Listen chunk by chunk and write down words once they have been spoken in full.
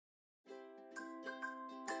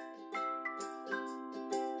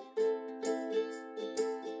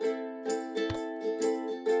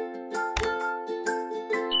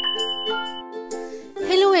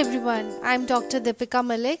everyone, I'm Dr. Deepika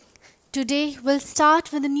Malik. Today we'll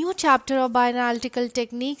start with a new chapter of bioanalytical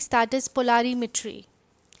techniques, that is polarimetry.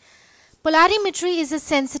 Polarimetry is a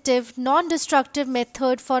sensitive, non-destructive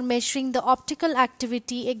method for measuring the optical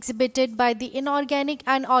activity exhibited by the inorganic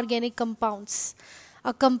and organic compounds.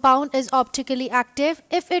 A compound is optically active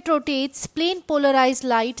if it rotates plane polarized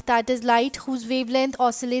light, that is light whose wavelength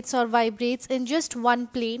oscillates or vibrates in just one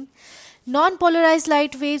plane. Non-polarized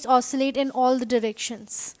light waves oscillate in all the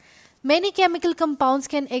directions. Many chemical compounds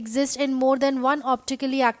can exist in more than one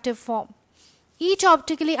optically active form. Each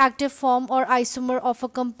optically active form or isomer of a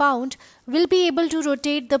compound will be able to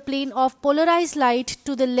rotate the plane of polarized light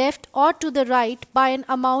to the left or to the right by an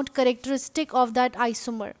amount characteristic of that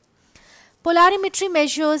isomer. Polarimetry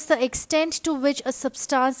measures the extent to which a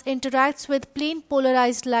substance interacts with plane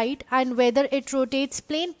polarized light and whether it rotates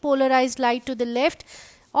plane polarized light to the left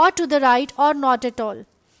or to the right or not at all.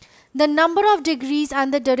 The number of degrees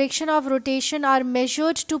and the direction of rotation are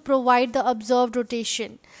measured to provide the observed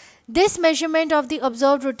rotation. This measurement of the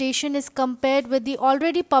observed rotation is compared with the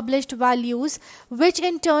already published values, which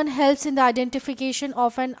in turn helps in the identification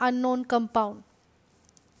of an unknown compound.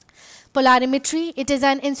 Polarimetry, it is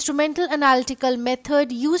an instrumental analytical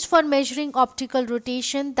method used for measuring optical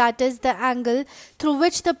rotation, that is the angle through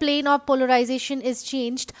which the plane of polarization is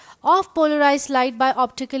changed of polarized light by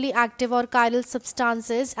optically active or chiral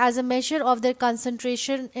substances as a measure of their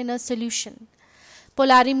concentration in a solution.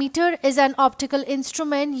 Polarimeter is an optical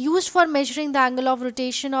instrument used for measuring the angle of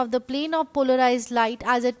rotation of the plane of polarized light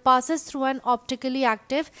as it passes through an optically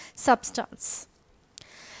active substance.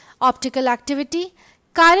 Optical activity.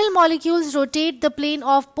 Chiral molecules rotate the plane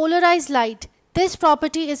of polarized light. This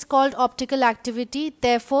property is called optical activity,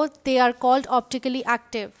 therefore they are called optically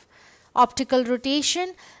active. Optical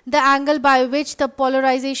rotation, the angle by which the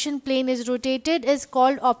polarization plane is rotated is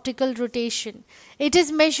called optical rotation. It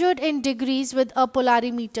is measured in degrees with a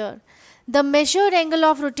polarimeter. The measured angle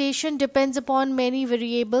of rotation depends upon many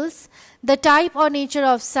variables: the type or nature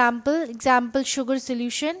of sample, example sugar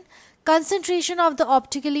solution, concentration of the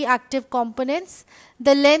optically active components,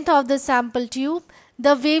 the length of the sample tube,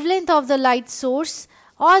 the wavelength of the light source,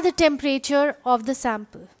 or the temperature of the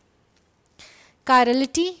sample.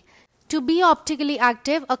 Chirality. To be optically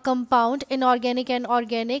active, a compound, inorganic and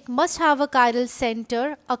organic, must have a chiral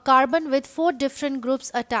center, a carbon with 4 different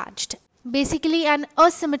groups attached, basically an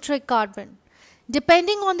asymmetric carbon.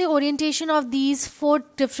 Depending on the orientation of these 4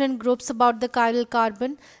 different groups about the chiral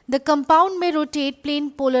carbon, the compound may rotate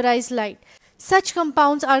plane polarized light. Such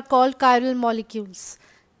compounds are called chiral molecules.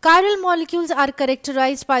 Chiral molecules are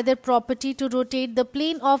characterized by their property to rotate the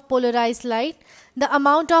plane of polarized light. The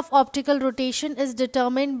amount of optical rotation is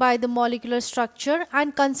determined by the molecular structure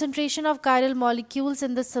and concentration of chiral molecules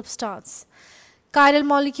in the substance. Chiral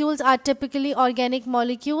molecules are typically organic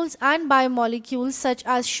molecules and biomolecules such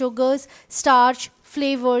as sugars, starch,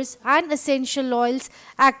 flavors, and essential oils,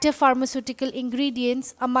 active pharmaceutical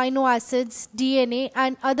ingredients, amino acids, DNA,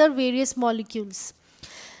 and other various molecules.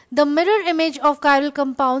 The mirror image of chiral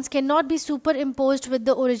compounds cannot be superimposed with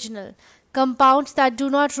the original. Compounds that do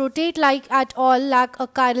not rotate light at all lack a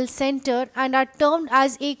chiral center and are termed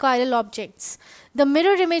as achiral objects. The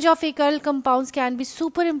mirror image of achiral compounds can be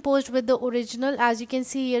superimposed with the original, as you can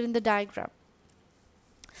see here in the diagram.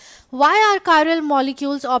 Why are chiral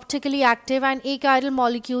molecules optically active and achiral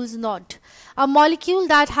molecules not? A molecule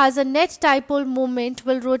that has a net dipole moment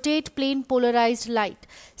will rotate plane polarized light.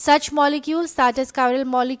 Such molecules, that is chiral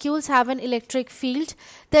molecules, have an electric field.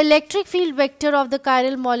 The electric field vector of the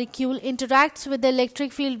chiral molecule interacts with the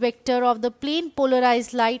electric field vector of the plane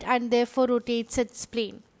polarized light and therefore rotates its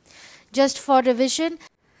plane. Just for revision,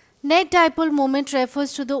 net dipole moment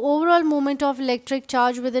refers to the overall moment of electric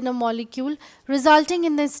charge within a molecule, resulting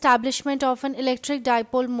in the establishment of an electric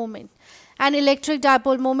dipole moment. An electric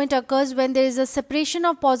dipole moment occurs when there is a separation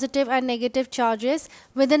of positive and negative charges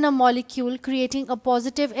within a molecule, creating a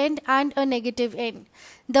positive end and a negative end.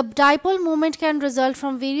 The dipole moment can result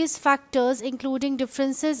from various factors, including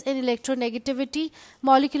differences in electronegativity,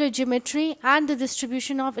 molecular geometry, and the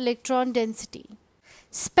distribution of electron density.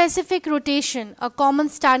 Specific rotation, a common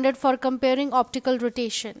standard for comparing optical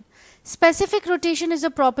rotation. Specific rotation is a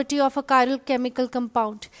property of a chiral chemical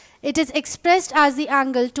compound. It is expressed as the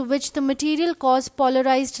angle to which the material causes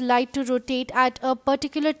polarized light to rotate at a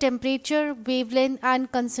particular temperature, wavelength,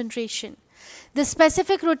 and concentration. The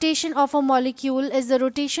specific rotation of a molecule is the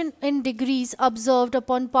rotation in degrees observed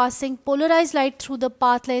upon passing polarized light through the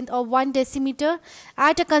path length of 1 decimeter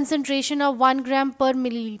at a concentration of 1 gram per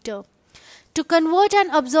milliliter. To convert an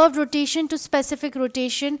observed rotation to specific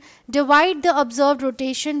rotation, divide the observed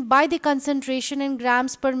rotation by the concentration in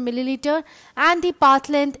grams per milliliter and the path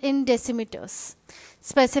length in decimeters.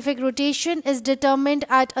 Specific rotation is determined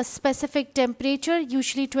at a specific temperature,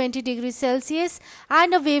 usually 20 degrees Celsius,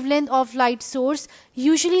 and a wavelength of light source,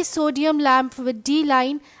 usually sodium lamp with D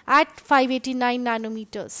line at 589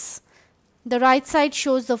 nanometers. The right side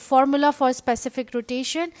shows the formula for specific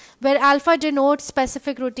rotation, where alpha denotes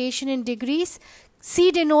specific rotation in degrees, C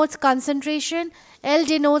denotes concentration, L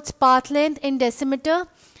denotes path length in decimeter,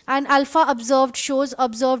 and alpha observed shows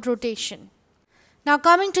observed rotation. Now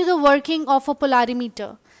coming to the working of a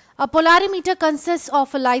polarimeter. A polarimeter consists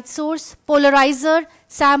of a light source, polarizer,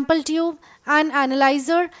 sample tube, an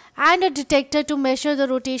analyzer, and a detector to measure the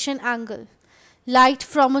rotation angle. Light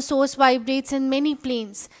from a source vibrates in many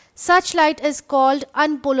planes. Such light is called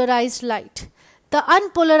unpolarized light. The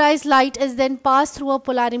unpolarized light is then passed through a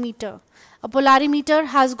polarimeter. A polarimeter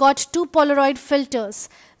has got two Polaroid filters.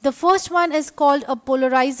 The first one is called a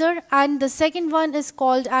polarizer and the second one is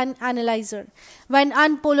called an analyzer. When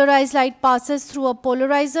unpolarized light passes through a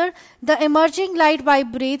polarizer, the emerging light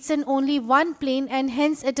vibrates in only one plane and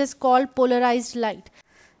hence it is called polarized light.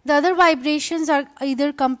 The other vibrations are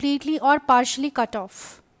either completely or partially cut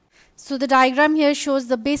off. So the diagram here shows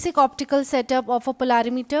the basic optical setup of a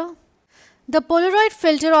polarimeter. The Polaroid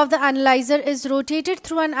filter of the analyzer is rotated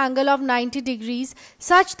through an angle of 90 degrees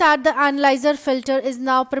such that the analyzer filter is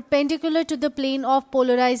now perpendicular to the plane of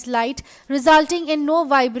polarized light, resulting in no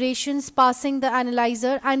vibrations passing the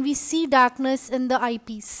analyzer, and we see darkness in the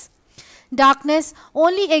eyepiece. Darkness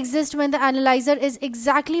only exists when the analyzer is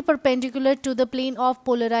exactly perpendicular to the plane of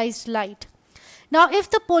polarized light. Now, if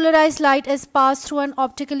the polarized light is passed through an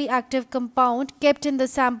optically active compound kept in the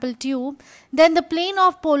sample tube, then the plane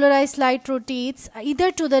of polarized light rotates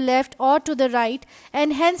either to the left or to the right,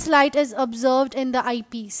 and hence light is observed in the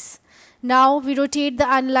eyepiece. Now, we rotate the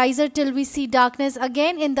analyzer till we see darkness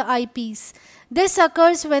again in the eyepiece. This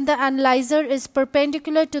occurs when the analyzer is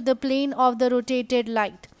perpendicular to the plane of the rotated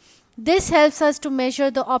light. This helps us to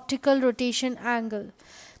measure the optical rotation angle.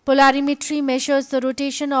 Polarimetry measures the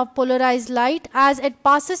rotation of polarized light as it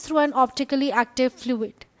passes through an optically active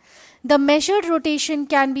fluid. The measured rotation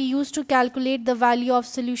can be used to calculate the value of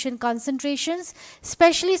solution concentrations,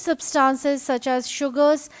 especially substances such as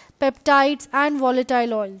sugars, peptides, and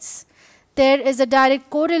volatile oils. There is a direct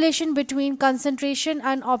correlation between concentration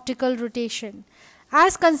and optical rotation.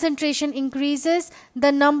 As concentration increases,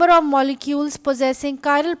 the number of molecules possessing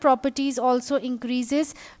chiral properties also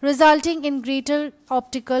increases, resulting in greater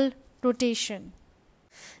optical rotation.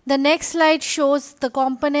 The next slide shows the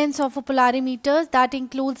components of a polarimeter that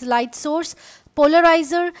includes light source,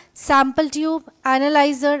 polarizer, sample tube,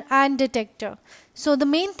 analyzer, and detector. So the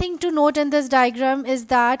main thing to note in this diagram is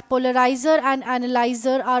that polarizer and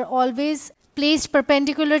analyzer are always placed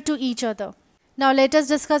perpendicular to each other. Now let us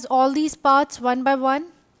discuss all these parts one by one.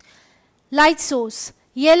 Light source.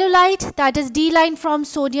 Yellow light, that is D line from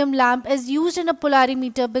sodium lamp, is used in a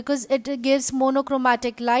polarimeter because it gives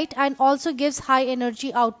monochromatic light and also gives high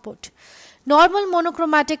energy output. Normal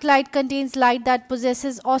monochromatic light contains light that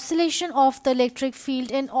possesses oscillation of the electric field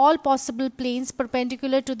in all possible planes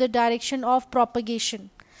perpendicular to the direction of propagation.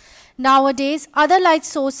 Nowadays, other light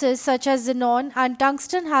sources such as xenon and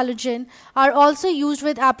tungsten halogen are also used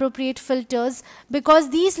with appropriate filters because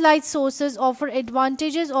these light sources offer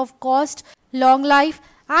advantages of cost, long life,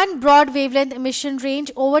 and broad wavelength emission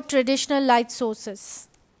range over traditional light sources.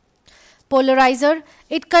 Polarizer.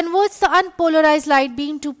 It converts the unpolarized light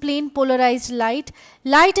beam to plain polarized light.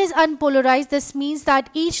 Light is unpolarized. This means that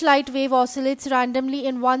each light wave oscillates randomly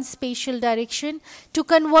in one spatial direction. To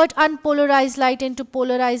convert unpolarized light into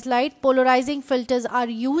polarized light, polarizing filters are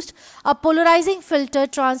used. A polarizing filter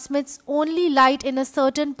transmits only light in a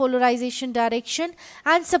certain polarization direction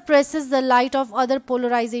and suppresses the light of other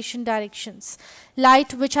polarization directions.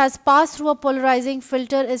 Light which has passed through a polarizing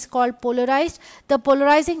filter is called polarized. The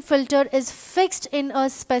polarizing filter is fixed in a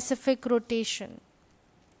specific rotation.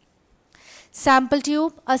 Sample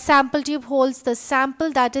tube. A sample tube holds the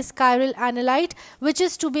sample, that is chiral analyte, which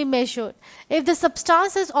is to be measured. If the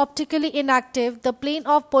substance is optically inactive, the plane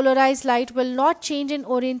of polarized light will not change in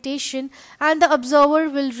orientation and the observer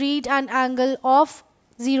will read an angle of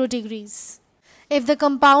 0 degrees. If the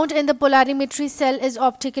compound in the polarimetry cell is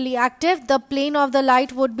optically active, the plane of the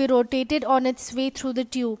light would be rotated on its way through the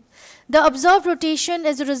tube. The observed rotation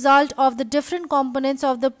is a result of the different components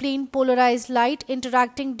of the plane polarized light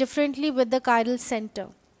interacting differently with the chiral center.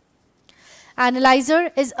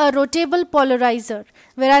 Analyzer is a rotable polarizer,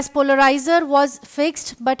 whereas polarizer was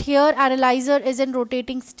fixed, but here analyzer is in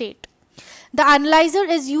rotating state. The analyzer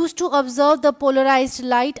is used to observe the polarized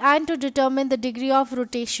light and to determine the degree of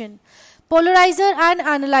rotation. Polarizer and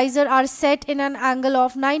analyzer are set in an angle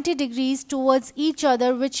of 90 degrees towards each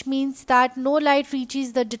other, which means that no light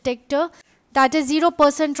reaches the detector, that is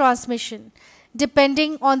 0% transmission.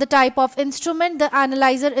 Depending on the type of instrument, the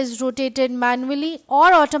analyzer is rotated manually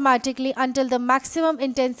or automatically until the maximum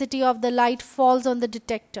intensity of the light falls on the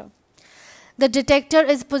detector. The detector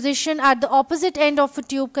is positioned at the opposite end of a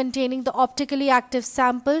tube containing the optically active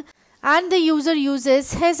sample, and the user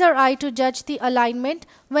uses his or eye to judge the alignment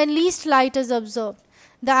when least light is observed.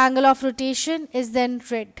 The angle of rotation is then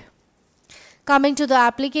read. Coming to the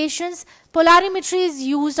applications, polarimetry is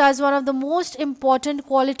used as one of the most important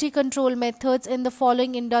quality control methods in the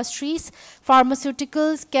following industries: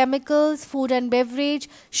 pharmaceuticals, chemicals, food and beverage,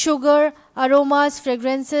 sugar, aromas,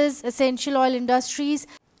 fragrances, essential oil industries,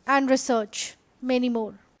 and research, many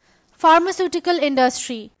more. Pharmaceutical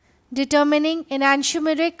industry, determining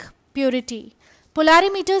enantiomeric purity.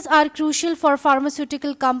 Polarimeters are crucial for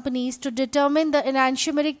pharmaceutical companies to determine the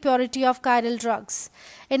enantiomeric purity of chiral drugs.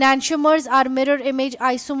 Enantiomers are mirror image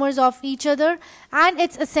isomers of each other, and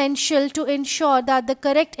it's essential to ensure that the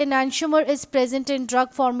correct enantiomer is present in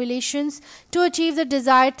drug formulations to achieve the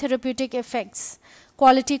desired therapeutic effects.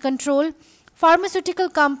 Quality control. Pharmaceutical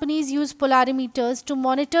companies use polarimeters to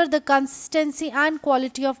monitor the consistency and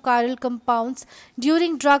quality of chiral compounds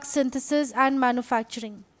during drug synthesis and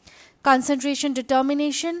manufacturing. Concentration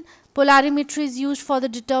determination. Polarimetry is used for the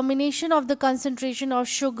determination of the concentration of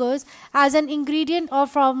sugars as an ingredient of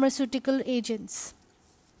pharmaceutical agents.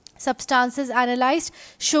 Substances analyzed: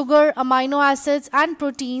 sugar, amino acids and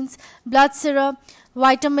proteins, blood serum,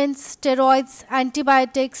 vitamins, steroids,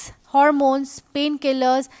 antibiotics, hormones,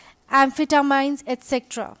 painkillers, amphetamines,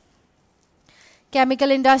 etc. Chemical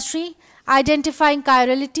industry, identifying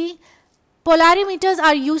chirality. Polarimeters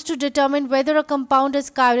are used to determine whether a compound is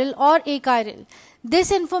chiral or achiral.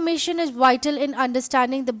 This information is vital in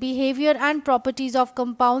understanding the behavior and properties of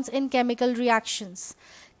compounds in chemical reactions.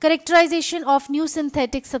 Characterization of new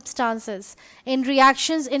synthetic substances. In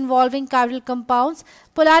reactions involving chiral compounds,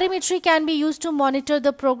 polarimetry can be used to monitor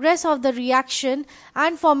the progress of the reaction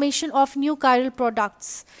and formation of new chiral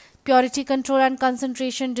products. Purity control and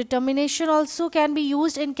concentration determination also can be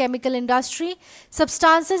used in chemical industry.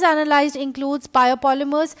 Substances analyzed includes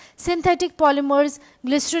biopolymers, synthetic polymers,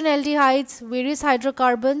 glycerin-aldehydes, various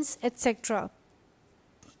hydrocarbons, etc.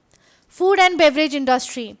 Food and beverage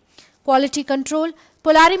industry. Quality control.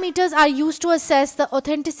 Polarimeters are used to assess the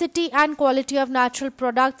authenticity and quality of natural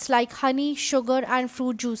products like honey, sugar, and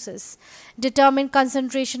fruit juices. Determine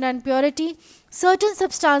concentration and purity. Certain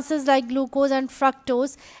substances like glucose and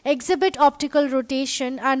fructose exhibit optical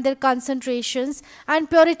rotation, and their concentrations and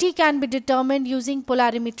purity can be determined using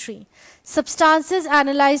polarimetry. Substances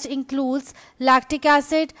analyzed includes lactic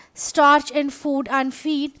acid, starch in food and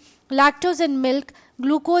feed, lactose in milk,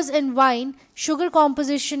 glucose in wine, sugar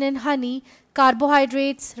composition in honey,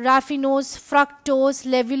 carbohydrates, raffinose, fructose,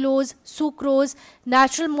 levulose, sucrose,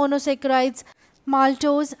 natural monosaccharides,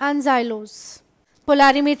 maltose, and xylose.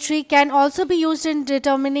 Polarimetry can also be used in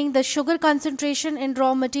determining the sugar concentration in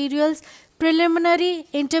raw materials, preliminary,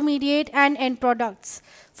 intermediate, and end products.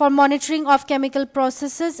 For monitoring of chemical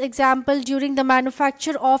processes, example during the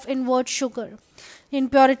manufacture of invert sugar. In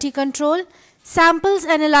purity control, samples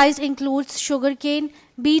analyzed includes sugarcane,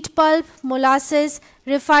 beet pulp, molasses,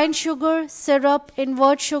 refined sugar, syrup,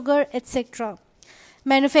 invert sugar, etc.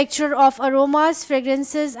 Manufacture of aromas,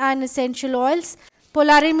 fragrances, and essential oils.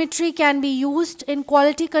 Polarimetry can be used in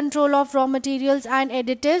quality control of raw materials and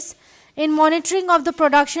additives. In monitoring of the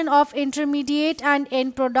production of intermediate and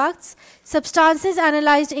end products, substances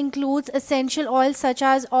analyzed includes essential oils such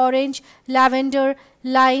as orange, lavender,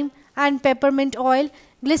 lime, and peppermint oil,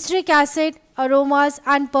 glyceric acid, aromas,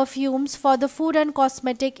 and perfumes for the food and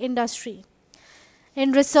cosmetic industry.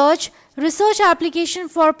 In research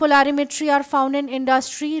applications for polarimetry are found in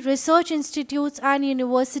industry, research institutes, and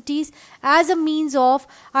universities as a means of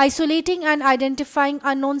isolating and identifying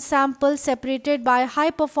unknown samples separated by high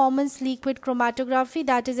performance liquid chromatography,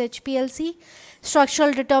 that is HPLC.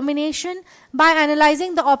 Structural determination. By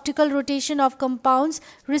analyzing the optical rotation of compounds,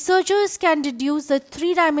 researchers can deduce the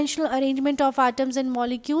three-dimensional arrangement of atoms and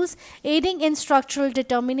molecules, aiding in structural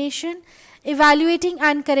determination. Evaluating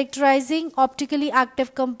and characterizing optically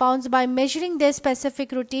active compounds by measuring their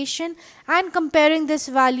specific rotation and comparing this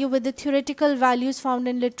value with the theoretical values found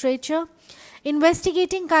in literature.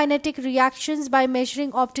 Investigating kinetic reactions by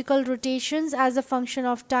measuring optical rotations as a function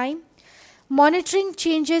of time. Monitoring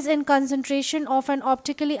changes in concentration of an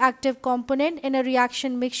optically active component in a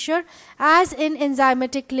reaction mixture as in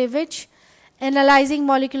enzymatic cleavage. analyzing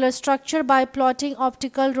molecular structure by plotting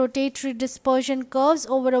optical rotatory dispersion curves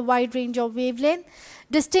over a wide range of wavelength,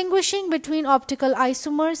 distinguishing between optical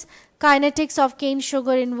isomers, kinetics of cane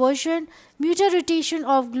sugar inversion, mutarotation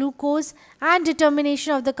of glucose, and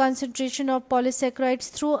determination of the concentration of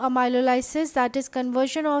polysaccharides through amylolysis, that is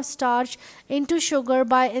conversion of starch into sugar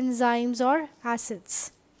by enzymes or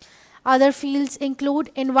acids. Other fields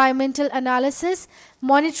include environmental analysis,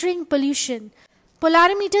 monitoring pollution.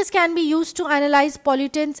 Polarimeters can be used to analyze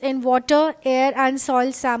pollutants in water, air, and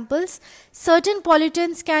soil samples. Certain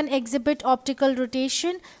pollutants can exhibit optical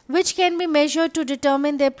rotation, which can be measured to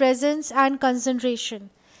determine their presence and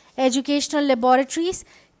concentration. Educational laboratories,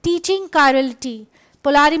 teaching chirality.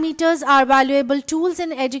 Polarimeters are valuable tools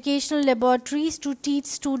in educational laboratories to teach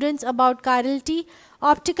students about chirality,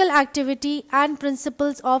 optical activity, and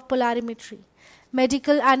principles of polarimetry.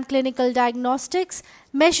 Medical and clinical diagnostics,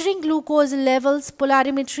 measuring glucose levels.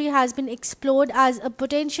 Polarimetry has been explored as a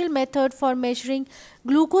potential method for measuring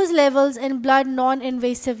glucose levels in blood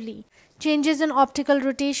non-invasively. Changes in optical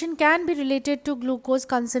rotation can be related to glucose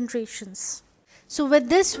concentrations. So with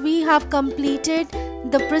this, we have completed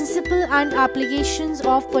the principle and applications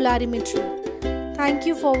of polarimetry. Thank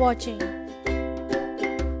you for watching.